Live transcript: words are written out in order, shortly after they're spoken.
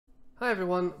Hi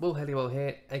everyone, Will Helliwell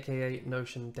here, aka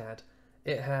Notion Dad.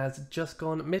 It has just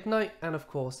gone midnight and of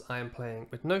course I am playing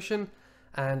with Notion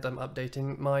and I'm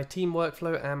updating my team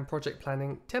workflow and project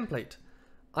planning template.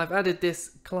 I've added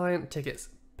this client tickets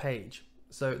page.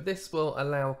 So this will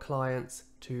allow clients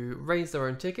to raise their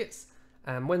own tickets,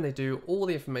 and when they do, all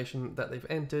the information that they've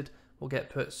entered will get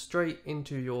put straight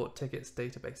into your tickets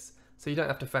database. So you don't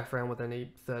have to faff around with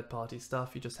any third-party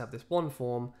stuff, you just have this one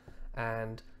form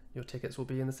and your tickets will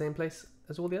be in the same place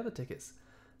as all the other tickets.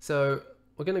 So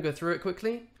we're going to go through it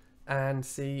quickly and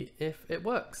see if it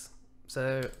works.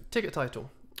 So ticket title.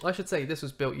 I should say this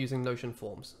was built using Notion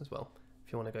Forms as well,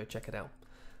 if you want to go check it out.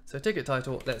 So ticket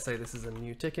title, let's say this is a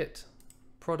new ticket.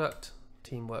 Product,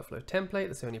 team workflow template,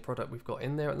 that's the only product we've got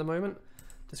in there at the moment.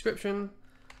 Description,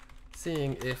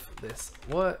 seeing if this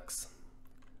works.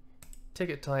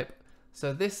 Ticket type,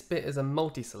 so this bit is a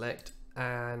multi-select,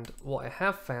 and what I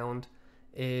have found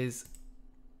is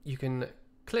you can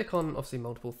click on obviously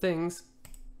multiple things,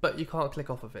 but you can't click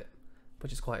off of it,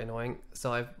 which is quite annoying.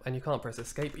 And you can't press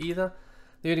escape either.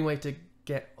 The only way to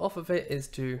get off of it is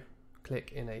to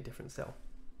click in a different cell.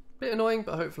 Bit annoying,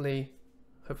 but hopefully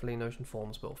Notion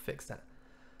Forms will fix that.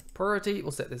 Priority,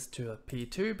 we'll set this to a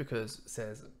P2 because it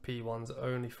says P1's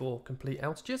only for complete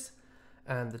outages.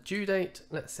 And the due date,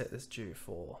 let's set this due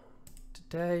for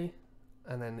today.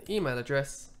 And then the email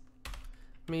address,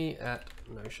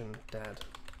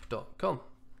 me@notiondad.com.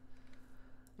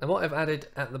 Now what I've added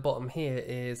at the bottom here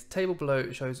is table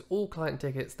below shows all client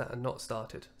tickets that are not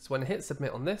started. So when I hit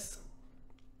submit on this,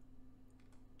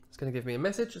 it's going to give me a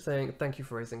message saying thank you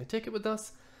for raising a ticket with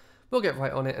us. We'll get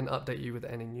right on it and update you with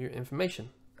any new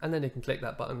information. And then you can click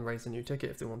that button, raise a new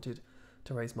ticket if they wanted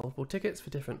to raise multiple tickets for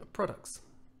different products.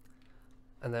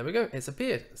 And there we go, it's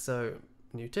appeared. So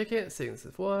new ticket, seeing this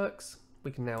works.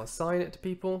 We can now assign it to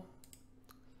people.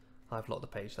 I've locked the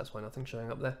page, that's why nothing's showing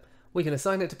up there. We can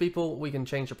assign it to people, we can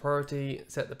change the priority,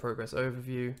 set the progress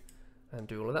overview, and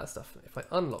do all of that stuff. If I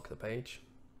unlock the page,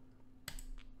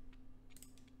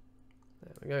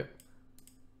 there we go.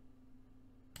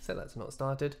 Set that to not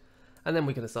started, and then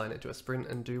we can assign it to a sprint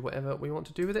and do whatever we want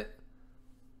to do with it.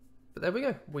 But there we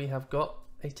go, we have got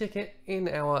a ticket in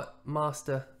our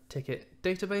master ticket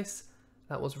database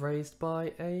that was raised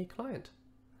by a client.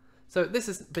 So this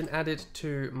has been added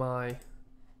to my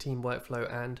team workflow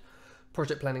and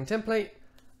project planning template,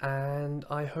 and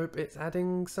I hope it's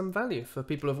adding some value for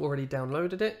people who have already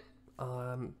downloaded it.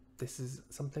 This is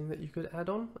something that you could add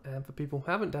on, and for people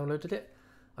who haven't downloaded it,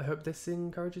 I hope this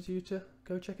encourages you to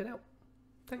go check it out.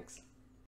 Thanks.